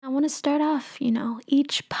want to start off,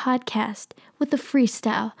 each podcast with a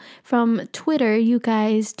freestyle. From Twitter, you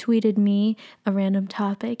guys tweeted me a random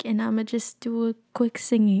topic, and I'm going to just do a quick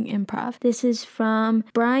singing improv. This is from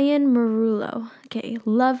Brian Marullo. Okay,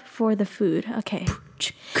 love for the food. Okay.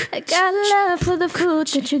 I got love for the food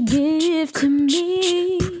that you give to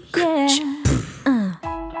me. Yeah.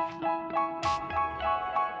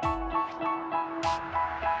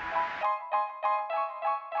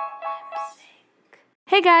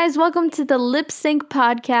 Hey guys, welcome to the Lip Sync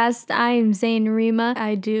Podcast. I am Zayn Rima.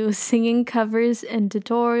 I do singing covers and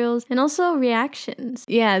tutorials and also reactions.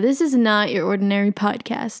 Yeah, this is not your ordinary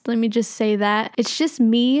podcast. Let me just say that. It's just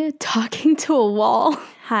me talking to a wall.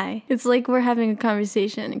 Hi. It's like we're having a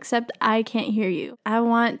conversation, except I can't hear you. I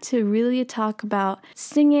want to really talk about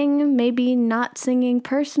singing, maybe not singing,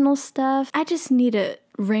 personal stuff. I just need to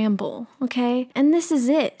ramble, okay? And this is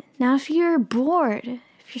it. Now, if you're bored,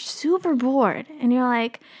 you're super bored and you're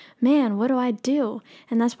like, man, what do I do?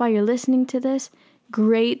 And that's why you're listening to this.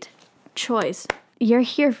 Great choice. You're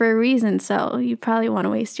here for a reason, so you probably want to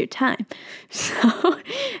waste your time. So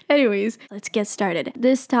anyways, let's get started.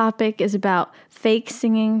 This topic is about fake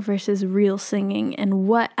singing versus real singing and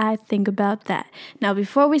what I think about that. Now,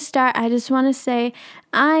 before we start, I just want to say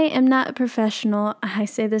I am not a professional. I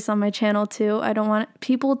say this on my channel too. I don't want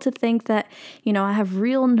people to think that, I have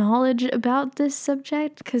real knowledge about this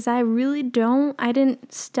subject because I really don't. I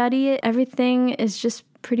didn't study it. Everything is just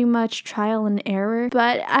pretty much trial and error.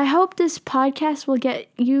 But I hope this podcast will get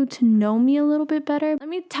you to know me a little bit better. Let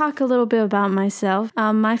me talk a little bit about myself.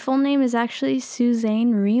 My full name is actually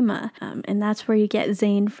Suzanne Rima, and that's where you get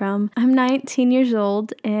Zayn from. I'm 19 years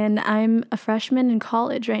old, and I'm a freshman in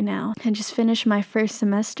college right now. I just finished my first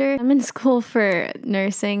semester. I'm in school for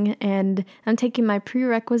nursing, and I'm taking my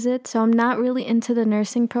prerequisites, so I'm not really into the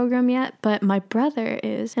nursing program yet, but my brother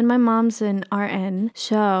is, and my mom's an RN,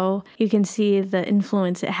 so you can see the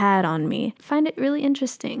influence it had on me. I find it really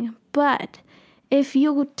interesting. But if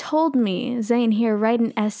you told me, Zayn, here, write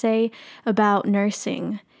an essay about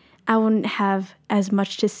nursing, I wouldn't have as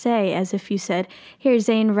much to say as if you said, here,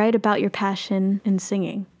 Zayn, write about your passion in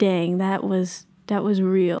singing. Dang, that was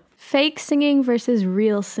real. Fake singing versus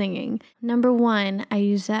real singing. Number one, I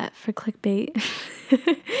use that for clickbait.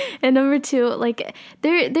 And number two,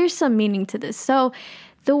 there's some meaning to this. So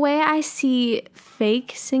the way I see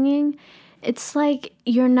fake singing, it's like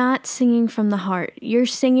you're not singing from the heart. You're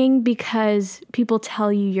singing because people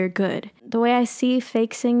tell you you're good. The way I see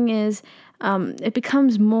fake singing is it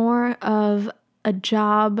becomes more of a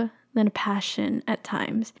job than a passion at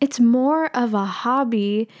times. It's more of a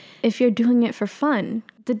hobby if you're doing it for fun.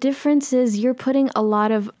 The difference is you're putting a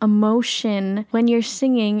lot of emotion when you're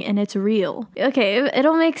singing and it's real. Okay,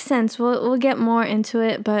 it'll make sense. We'll get more into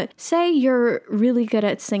it, but say you're really good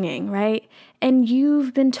at singing, right? And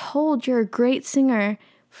you've been told you're a great singer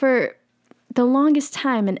for the longest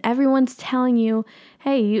time, and everyone's telling you,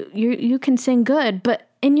 hey, you can sing good, but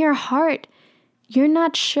in your heart, you're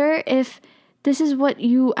not sure if this is what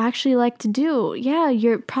you actually like to do. Yeah,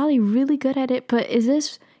 you're probably really good at it, but is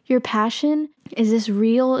this your passion? Is this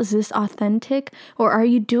real? Is this authentic? Or are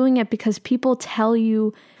you doing it because people tell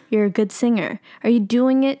you you're a good singer? Are you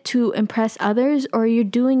doing it to impress others, or are you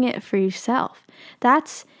doing it for yourself?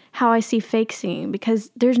 That's how I see fake singing,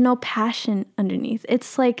 because there's no passion underneath.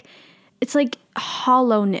 It's like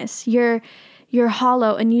hollowness. You're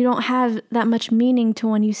hollow and you don't have that much meaning to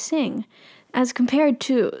when you sing. As compared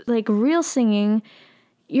to real singing,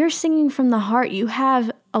 you're singing from the heart. You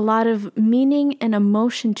have a lot of meaning and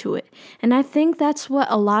emotion to it. And I think that's what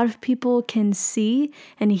a lot of people can see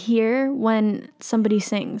and hear when somebody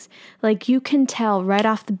sings. You can tell right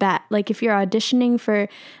off the bat. If you're auditioning for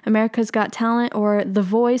America's Got Talent or The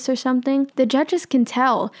Voice or something, the judges can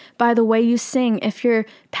tell by the way you sing if you're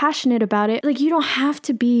passionate about it. You don't have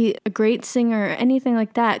to be a great singer or anything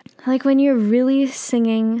like that. When you're really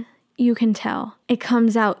singing, you can tell. It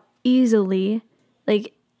comes out easily.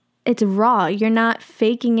 It's raw. You're not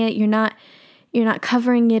faking it. You're not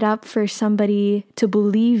covering it up for somebody to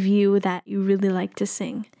believe you that you really like to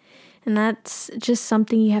sing. And that's just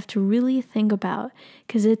something you have to really think about,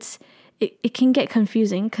 because it can get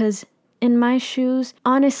confusing. Because in my shoes,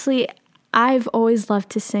 honestly, I've always loved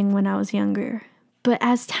to sing when I was younger. But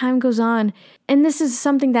as time goes on, and this is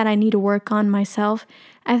something that I need to work on myself,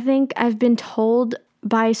 I think I've been told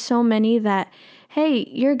by so many that, hey,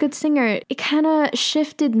 you're a good singer. It kind of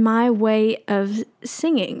shifted my way of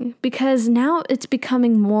singing, because now it's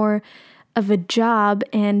becoming more of a job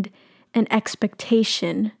and an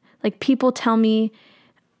expectation. People tell me,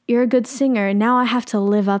 you're a good singer, and now I have to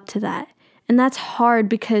live up to that. And that's hard,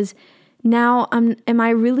 because now am I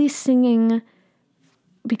really singing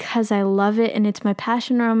because I love it and it's my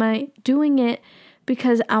passion, or am I doing it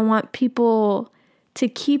because I want people to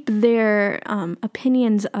keep their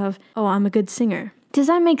opinions of, oh, I'm a good singer? Does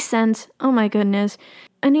that make sense? Oh my goodness.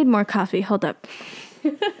 I need more coffee. Hold up.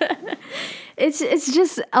 It's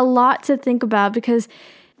just a lot to think about, because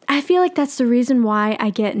I feel like that's the reason why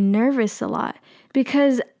I get nervous a lot,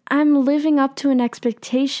 because I'm living up to an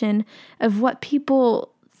expectation of what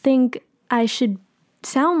people think I should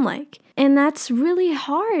sound like. And that's really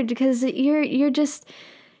hard, because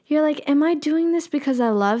you're like, am I doing this because I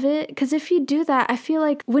love it? Because if you do that, I feel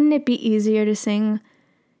like, wouldn't it be easier to sing?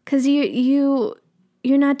 Because you're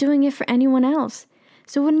not doing it for anyone else.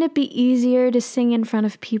 So wouldn't it be easier to sing in front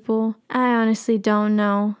of people? I honestly don't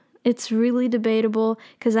know. It's really debatable,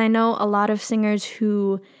 because I know a lot of singers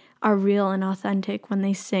who are real and authentic when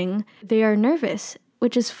they sing. They are nervous,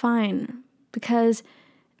 which is fine, because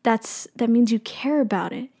that means you care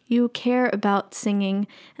about it. You care about singing,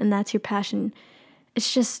 and that's your passion.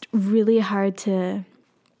 It's just really hard to,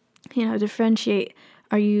 differentiate.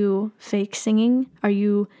 Are you fake singing? Are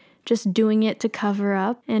you just doing it to cover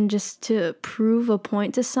up and just to prove a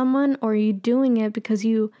point to someone? Or are you doing it because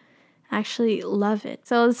you actually love it?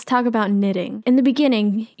 So let's talk about knitting. In the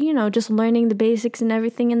beginning, just learning the basics and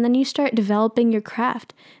everything, and then you start developing your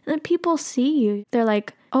craft. And then people see you. They're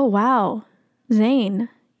like, oh wow, Zane,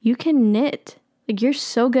 you can knit. Like, you're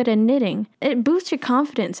so good at knitting. It boosts your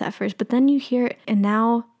confidence at first, but then you hear it, and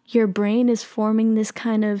now your brain is forming this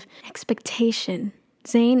kind of expectation.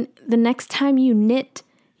 Zane, the next time you knit,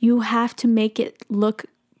 you have to make it look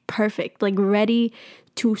perfect, like ready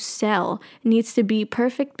to sell. It needs to be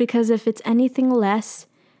perfect, because if it's anything less,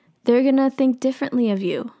 they're gonna think differently of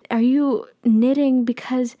you. Are you knitting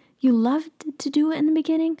because you loved to do it in the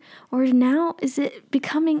beginning? Or now is it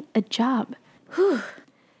becoming a job? Whew.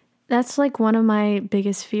 That's like one of my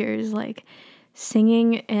biggest fears, like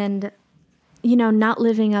singing and, not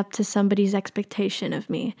living up to somebody's expectation of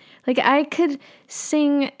me. Like, I could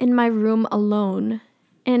sing in my room alone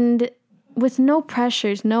and with no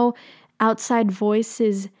pressures, no outside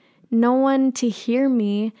voices, no one to hear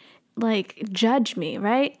me, like, judge me,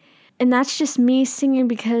 right? And that's just me singing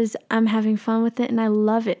because I'm having fun with it and I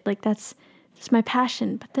love it. Like, that's my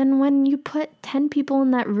passion. But then when you put 10 people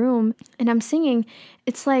in that room and I'm singing,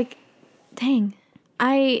 it's like, dang,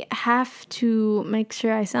 I have to make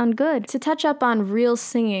sure I sound good. To touch up on real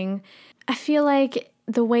singing, I feel like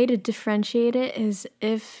the way to differentiate it is,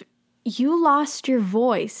 if you lost your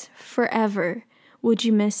voice forever, would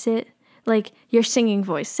you miss it? Like, your singing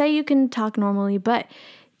voice. Say you can talk normally, but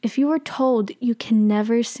if you were told you can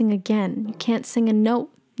never sing again, you can't sing a note,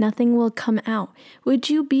 nothing will come out, would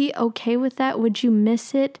you be okay with that? Would you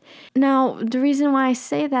miss it? Now, the reason why I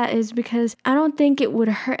say that is because I don't think it would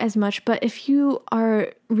hurt as much, but if you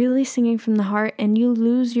are really singing from the heart and you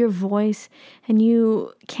lose your voice and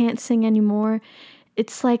you can't sing anymore,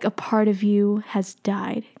 it's like a part of you has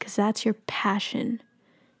died, because that's your passion,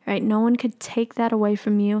 right? No one could take that away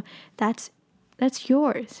from you. That's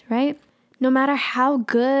yours, right? No matter how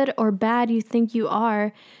good or bad you think you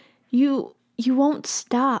are, you won't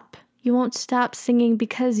stop. You won't stop singing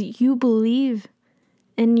because you believe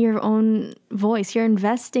in your own voice. You're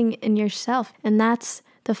investing in yourself. And that's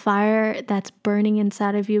the fire that's burning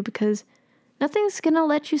inside of you, because nothing's going to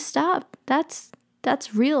let you stop. That's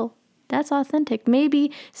real. That's authentic.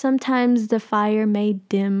 Maybe sometimes the fire may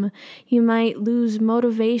dim. You might lose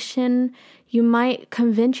motivation. You might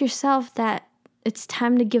convince yourself that it's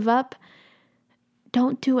time to give up.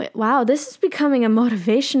 Don't do it. Wow, this is becoming a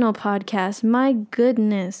motivational podcast. My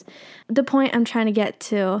goodness. The point I'm trying to get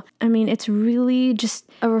to, it's really just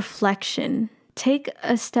a reflection. Take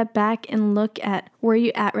a step back and look at where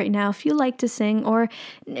you're at right now. If you like to sing, or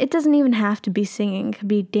it doesn't even have to be singing. It could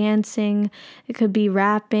be dancing. It could be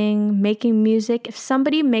rapping, making music. If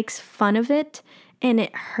somebody makes fun of it and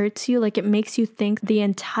it hurts you, like it makes you think the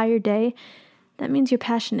entire day, that means you're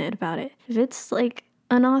passionate about it. If it's like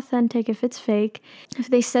unauthentic, if it's fake, if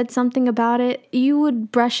they said something about it, you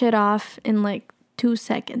would brush it off in like 2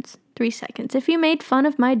 seconds, 3 seconds. If you made fun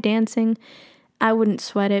of my dancing, I wouldn't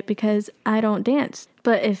sweat it because I don't dance.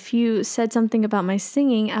 But if you said something about my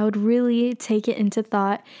singing, I would really take it into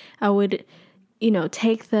thought. I would,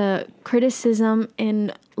 take the criticism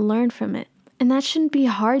and learn from it. And that shouldn't be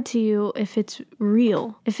hard to you if it's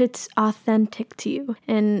real, if it's authentic to you,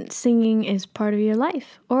 and singing is part of your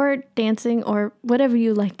life, or dancing, or whatever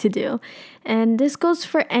you like to do. And this goes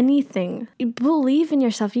for anything. You believe in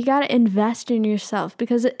yourself. You got to invest in yourself,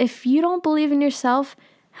 because if you don't believe in yourself,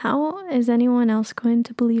 how is anyone else going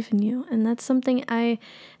to believe in you? And that's something I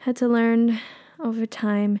had to learn over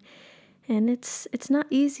time. And it's not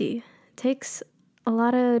easy. It takes a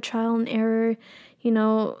lot of trial and error,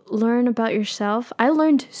 learn about yourself. I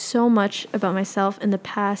learned so much about myself in the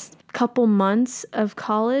past couple months of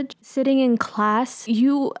college. Sitting in class,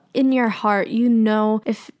 you in your heart,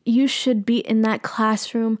 if you should be in that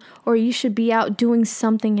classroom or you should be out doing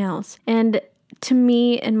something else. And to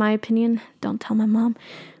me, in my opinion, don't tell my mom,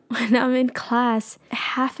 when I'm in class,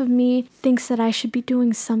 half of me thinks that I should be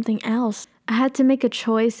doing something else. I had to make a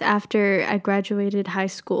choice after I graduated high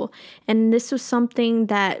school, and this was something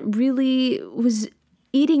that really was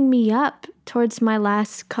eating me up towards my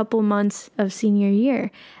last couple months of senior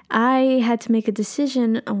year. I had to make a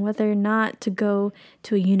decision on whether or not to go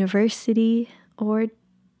to a university or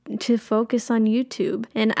to focus on YouTube.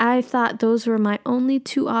 And I thought those were my only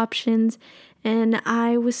two options, and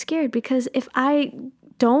I was scared because if I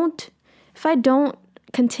don't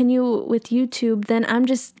continue with YouTube, then I'm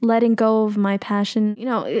just letting go of my passion.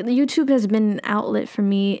 YouTube has been an outlet for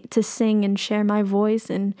me to sing and share my voice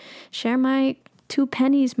and share my 2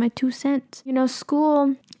 pennies, my 2 cents.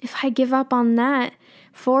 School, if I give up on that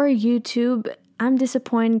for YouTube, I'm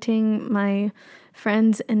disappointing my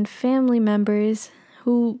friends and family members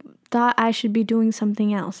who thought I should be doing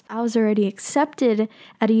something else. I was already accepted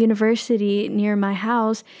at a university near my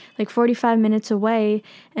house, like 45 minutes away,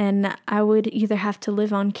 and I would either have to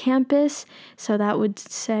live on campus, so that would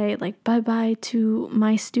say like bye-bye to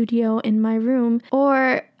my studio in my room,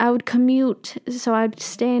 or I would commute, so I'd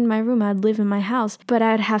stay in my room, I'd live in my house, but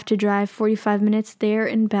I'd have to drive 45 minutes there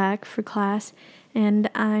and back for class, and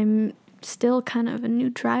I'm still kind of a new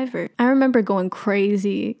driver. I remember going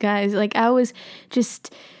crazy, guys. Like, I was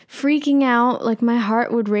just freaking out. Like, my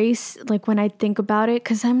heart would race, like, when I think about it,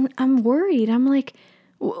 because I'm worried. I'm like,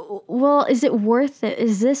 well, is it worth it?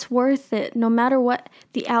 Is this worth it? No matter what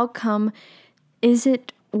the outcome, is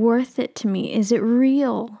it worth it to me? Is it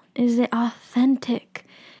real? Is it authentic?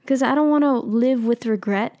 Because I don't want to live with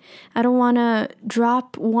regret. I don't want to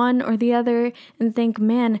drop one or the other and think,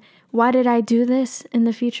 man, why did I do this in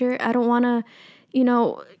the future? I don't want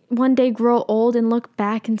to, one day grow old and look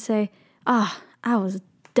back and say, I was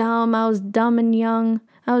dumb. I was dumb and young.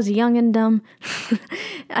 I was young and dumb.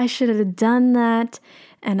 I should have done that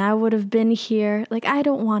and I would have been here. Like, I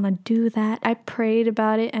don't want to do that. I prayed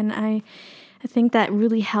about it, and I think that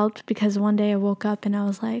really helped, because one day I woke up and I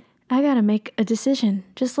was like, I gotta make a decision,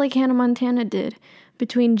 just like Hannah Montana did,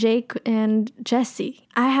 between Jake and Jesse.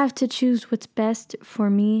 I have to choose what's best for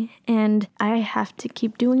me, and I have to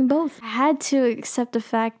keep doing both. I had to accept the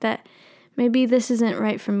fact that maybe this isn't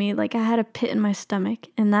right for me. Like, I had a pit in my stomach,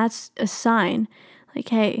 and that's a sign, like,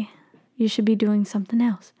 hey, you should be doing something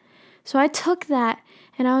else. So I took that,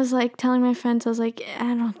 and I was like telling my friends, I was like,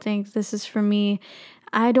 I don't think this is for me.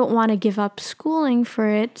 I don't want to give up schooling for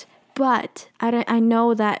it. But I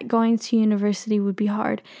know that going to university would be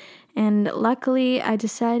hard. And luckily, I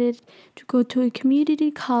decided to go to a community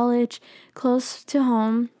college close to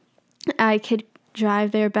home. I could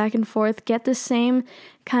drive there back and forth, get the same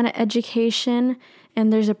kind of education.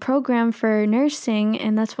 And there's a program for nursing,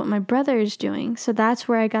 and that's what my brother is doing. So that's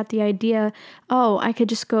where I got the idea, I could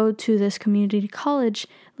just go to this community college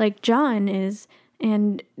like John is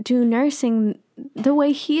and do nursing the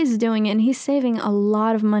way he is doing it, and he's saving a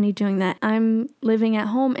lot of money doing that. I'm living at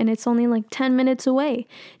home and it's only like 10 minutes away.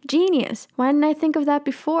 Genius. Why didn't I think of that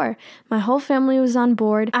before? My whole family was on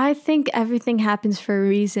board. I think everything happens for a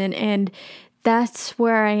reason, and that's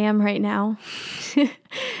where I am right now.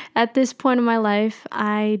 At this point in my life,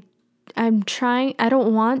 I'm trying. I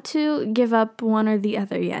don't want to give up one or the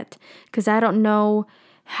other yet, because I don't know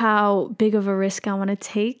how big of a risk I want to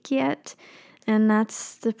take yet. And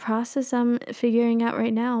that's the process I'm figuring out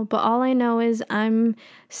right now. But all I know is I'm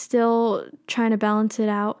still trying to balance it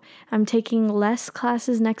out. I'm taking less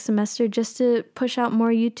classes next semester just to push out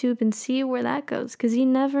more YouTube and see where that goes. Because you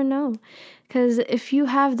never know. Because if you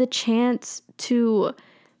have the chance to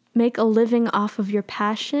make a living off of your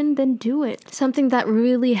passion, then do it. Something that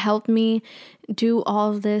really helped me do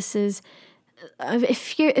all of this is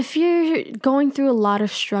if you're going through a lot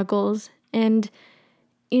of struggles and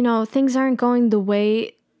things aren't going the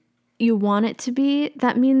way you want it to be,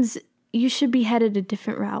 that means you should be headed a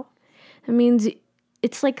different route. It means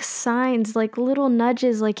it's like signs, like little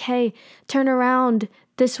nudges, like, hey, turn around.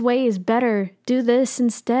 This way is better. Do this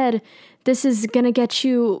instead. This is going to get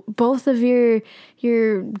you both of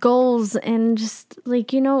your goals, and just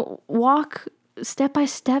walk step by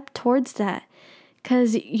step towards that,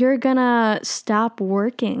 because you're going to stop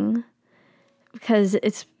working because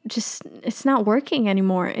it's not working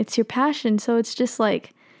anymore. It's your passion. So it's just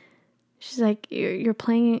like, she's like, you're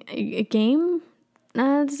playing a game?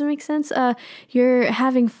 That doesn't make sense. You're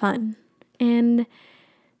having fun. And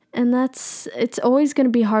And it's always going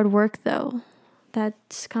to be hard work though.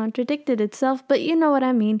 That's contradicted itself, but you know what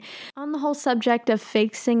I mean. On the whole subject of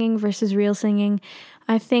fake singing versus real singing,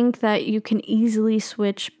 I think that you can easily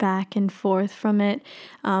switch back and forth from it.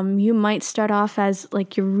 You might start off as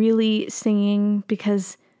like you're really singing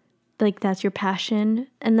because like that's your passion,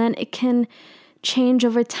 and then it can change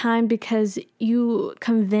over time because you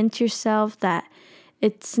convince yourself that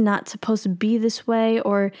it's not supposed to be this way,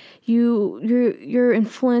 or you're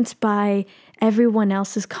influenced by everyone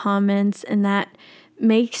else's comments, and that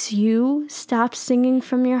makes you stop singing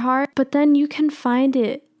from your heart. But then you can find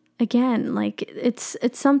it again. Like it's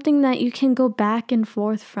something that you can go back and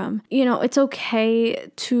forth from. You know, it's okay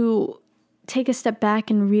to take a step back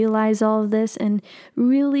and realize all of this and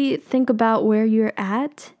really think about where you're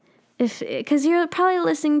at. Because you're probably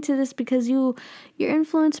listening to this because you're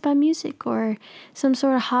influenced by music or some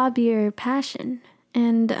sort of hobby or passion.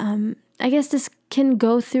 And I guess this can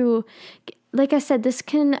go through, like I said, this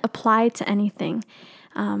can apply to anything.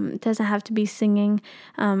 It doesn't have to be singing.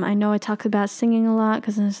 I know I talk about singing a lot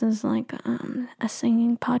because this is like a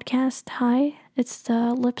singing podcast. Hi, it's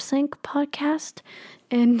the Lip Sync podcast.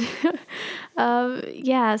 And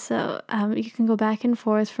so you can go back and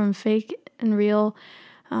forth from fake and real.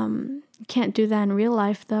 You can't do that in real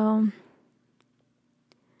life though.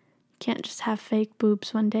 Can't just have fake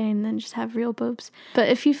boobs one day and then just have real boobs. But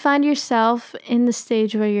if you find yourself in the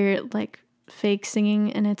stage where you're like fake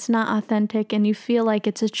singing and it's not authentic and you feel like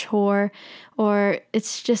it's a chore, or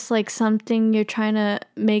it's just like something you're trying to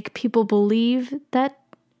make people believe that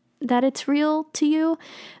it's real to you,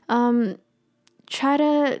 try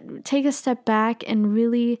to take a step back and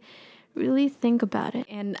really, really think about it.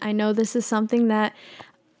 And I know this is something that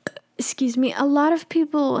a lot of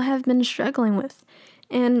people have been struggling with.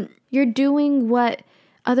 And you're doing what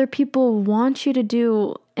other people want you to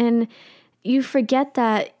do. And you forget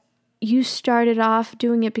that you started off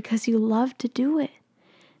doing it because you love to do it.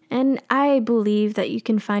 And I believe that you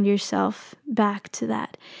can find yourself back to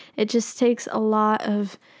that. It just takes a lot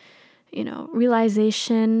of,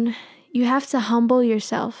 realization. You have to humble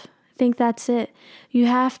yourself. I think that's it. You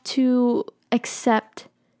have to accept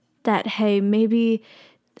that, hey, maybe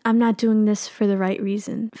I'm not doing this for the right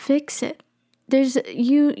reason. Fix it. There's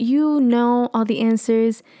you know all the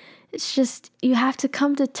answers. It's just you have to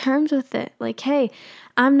come to terms with it. Like, hey,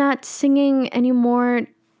 I'm not singing anymore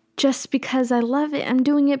just because I love it. I'm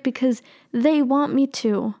doing it because they want me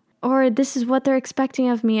to. Or this is what they're expecting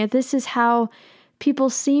of me. Or this is how people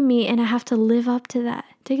see me and I have to live up to that.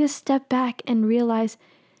 Take a step back and realize,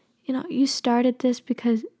 you started this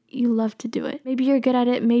because you love to do it. Maybe you're good at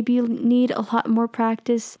it. Maybe you need a lot more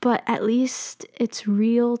practice, but at least it's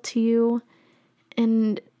real to you.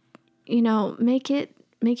 And, make it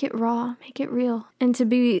raw, make it real. And to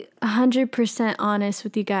be 100% honest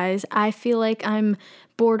with you guys, I feel like I'm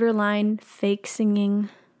borderline fake singing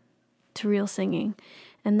to real singing.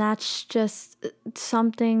 And that's just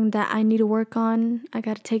something that I need to work on. I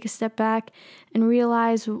got to take a step back and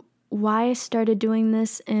realize why I started doing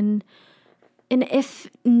this. And if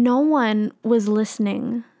no one was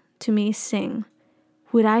listening to me sing,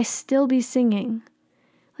 would I still be singing?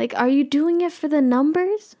 Like, are you doing it for the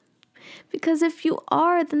numbers? Because if you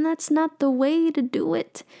are, then that's not the way to do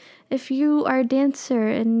it. If you are a dancer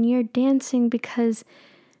and you're dancing because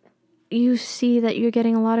you see that you're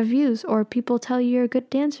getting a lot of views, or people tell you you're a good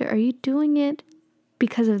dancer, are you doing it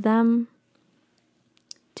because of them?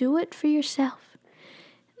 Do it for yourself.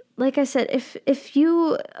 Like I said, if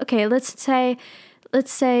you, okay, let's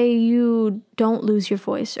say you don't lose your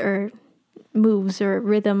voice or moves or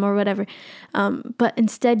rhythm or whatever, but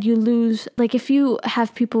instead you lose, like if you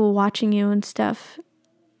have people watching you and stuff,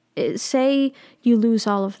 say you lose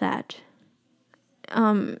all of that,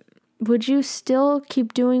 would you still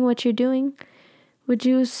keep doing what you're doing? Would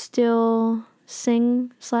you still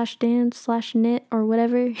sing / dance / knit or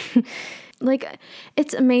whatever? Like,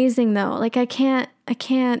 it's amazing though. Like I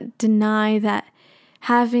can't deny that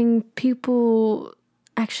having people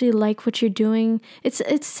actually like what you're doing, it's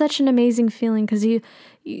such an amazing feeling because you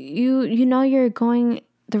know you're going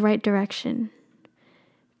the right direction.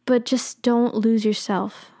 But just don't lose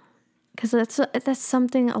yourself, because that's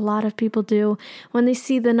something a lot of people do. When they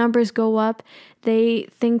see the numbers go up, they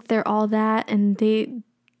think they're all that, and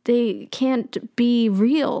they can't be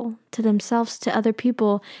real to themselves, to other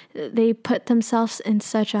people. They put themselves in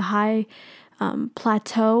such a high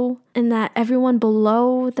plateau, and that everyone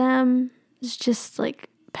below them is just like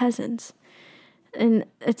peasants. And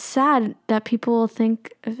it's sad that people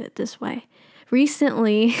think of it this way.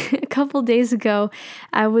 Recently, a couple days ago,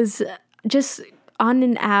 I was just on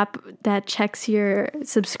an app that checks your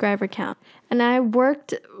subscriber count. And I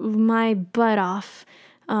worked my butt off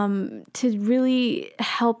to really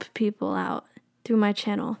help people out through my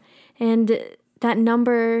channel. And that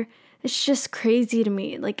number, it's just crazy to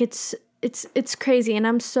me. Like it's crazy, and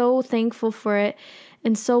I'm so thankful for it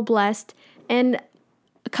and so blessed. And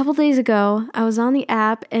a couple days ago, I was on the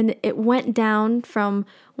app and it went down from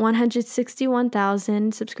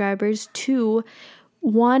 161,000 subscribers to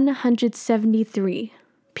 173,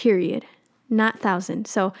 period. Not thousand.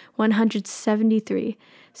 So 173.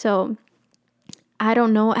 So I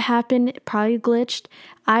don't know what happened. It probably glitched.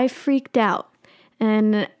 I freaked out.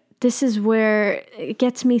 And this is where it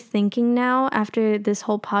gets me thinking now after this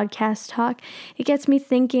whole podcast talk. It gets me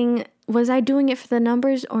thinking, was I doing it for the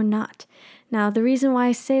numbers or not? Now, the reason why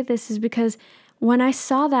I say this is because when I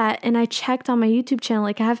saw that and I checked on my YouTube channel,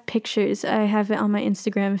 like I have pictures, I have it on my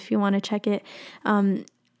Instagram if you want to check it.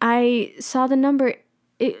 I saw the number,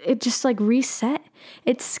 it just like reset.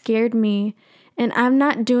 It scared me. And I'm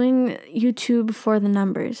not doing YouTube for the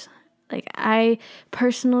numbers. Like I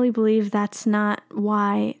personally believe that's not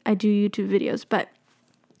why I do YouTube videos. But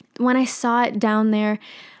when I saw it down there,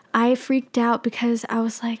 I freaked out because I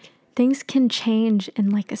was like, things can change in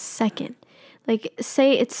like a second. Like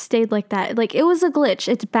say it stayed like that. Like it was a glitch.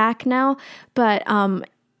 It's back now, but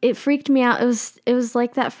it freaked me out. It was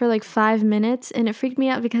like that for like 5 minutes, and it freaked me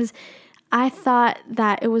out because I thought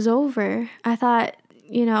that it was over. I thought,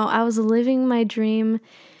 I was living my dream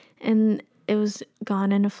and it was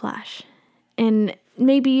gone in a flash. And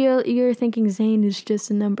maybe you're thinking Zane is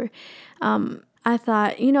just a number. I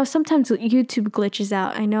thought, sometimes YouTube glitches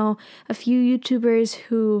out. I know a few YouTubers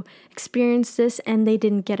who experienced this and they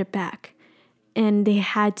didn't get it back. And they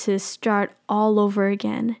had to start all over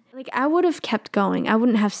again. Like, I would have kept going. I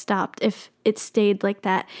wouldn't have stopped if it stayed like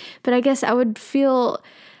that. But I guess I would feel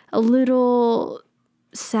a little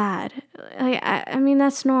sad. I mean,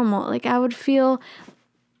 that's normal. Like, I wouldn't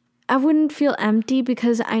feel empty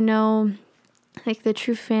because I know, like, the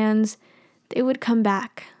true fans, they would come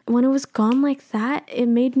back. When it was gone like that, it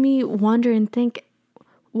made me wonder and think,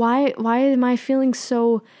 why am I feeling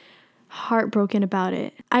so heartbroken about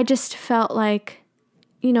it? I just felt like,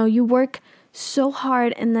 you work so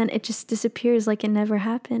hard and then it just disappears like it never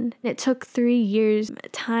happened. It took 3 years,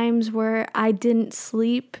 times where I didn't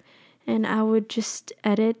sleep and I would just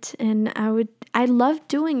edit, and I loved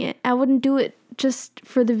doing it. I wouldn't do it just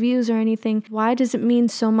for the views or anything. Why does it mean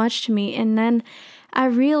so much to me? And then I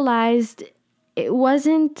realized it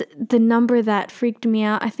wasn't the number that freaked me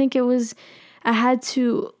out. I think I had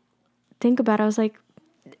to think about it. I was like,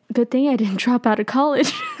 good thing I didn't drop out of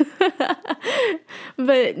college.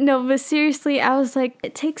 But seriously, I was like,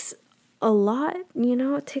 it takes a lot,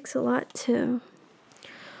 it takes a lot to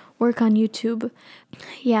work on YouTube.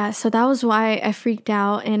 Yeah, so that was why I freaked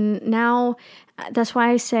out. And now that's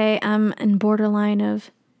why I say I'm in borderline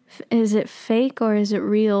of, is it fake or is it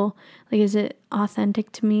real? Like, is it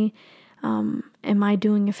authentic to me? Am I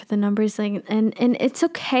doing it for the numbers? Like, and it's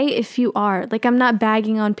okay if you are. Like, I'm not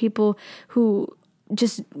bagging on people who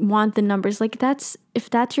just want the numbers. Like, if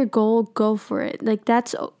that's your goal, go for it. Like,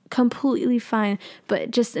 that's completely fine.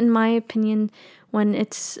 But just in my opinion, when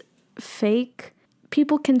it's fake,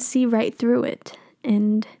 people can see right through it.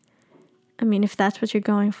 And I mean, if that's what you're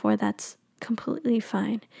going for, that's completely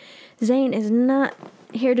fine. Zane is not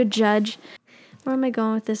here to judge. Where am I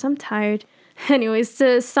going with this? I'm tired. Anyways,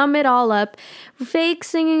 to sum it all up, fake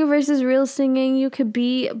singing versus real singing, you could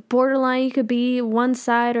be borderline, you could be one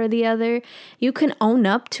side or the other. You can own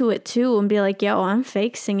up to it too and be like, yo, I'm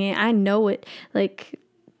fake singing. I know it. Like,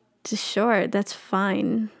 sure, that's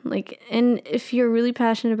fine. Like, and if you're really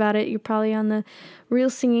passionate about it, you're probably on the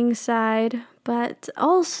real singing side. But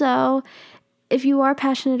also, if you are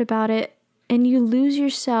passionate about it and you lose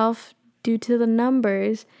yourself due to the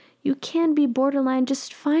numbers, you can be borderline.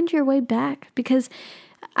 Just find your way back, because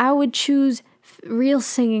I would choose real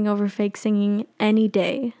singing over fake singing any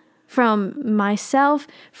day, from myself,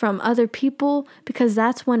 from other people, because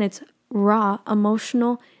that's when it's raw,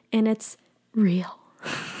 emotional, and it's real.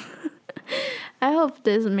 I hope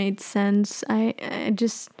this made sense. I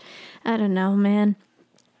don't know, man.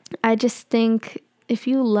 I just think if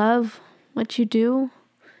you love what you do,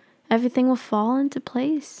 everything will fall into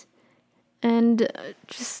place. And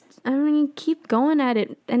keep going at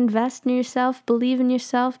it. Invest in yourself, believe in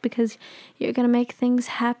yourself, because you're going to make things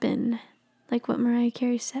happen. Like what Mariah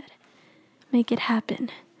Carey said, make it happen.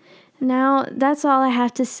 Now, that's all I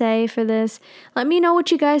have to say for this. Let me know what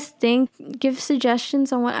you guys think. Give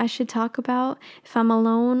suggestions on what I should talk about, if I'm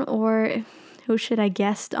alone, or who should I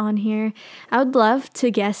guest on here. I would love to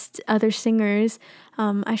guest other singers.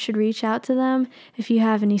 I should reach out to them. If you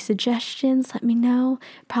have any suggestions, let me know.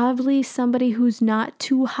 Probably somebody who's not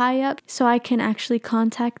too high up so I can actually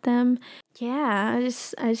contact them. Yeah,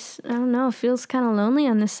 I don't know. It feels kind of lonely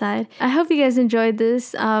on this side. I hope you guys enjoyed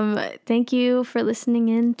this. Thank you for listening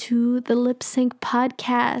in to the Lip Sync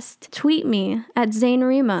podcast. Tweet me at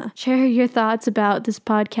ZaneRima. Share your thoughts about this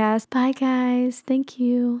podcast. Bye, guys. Thank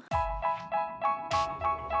you.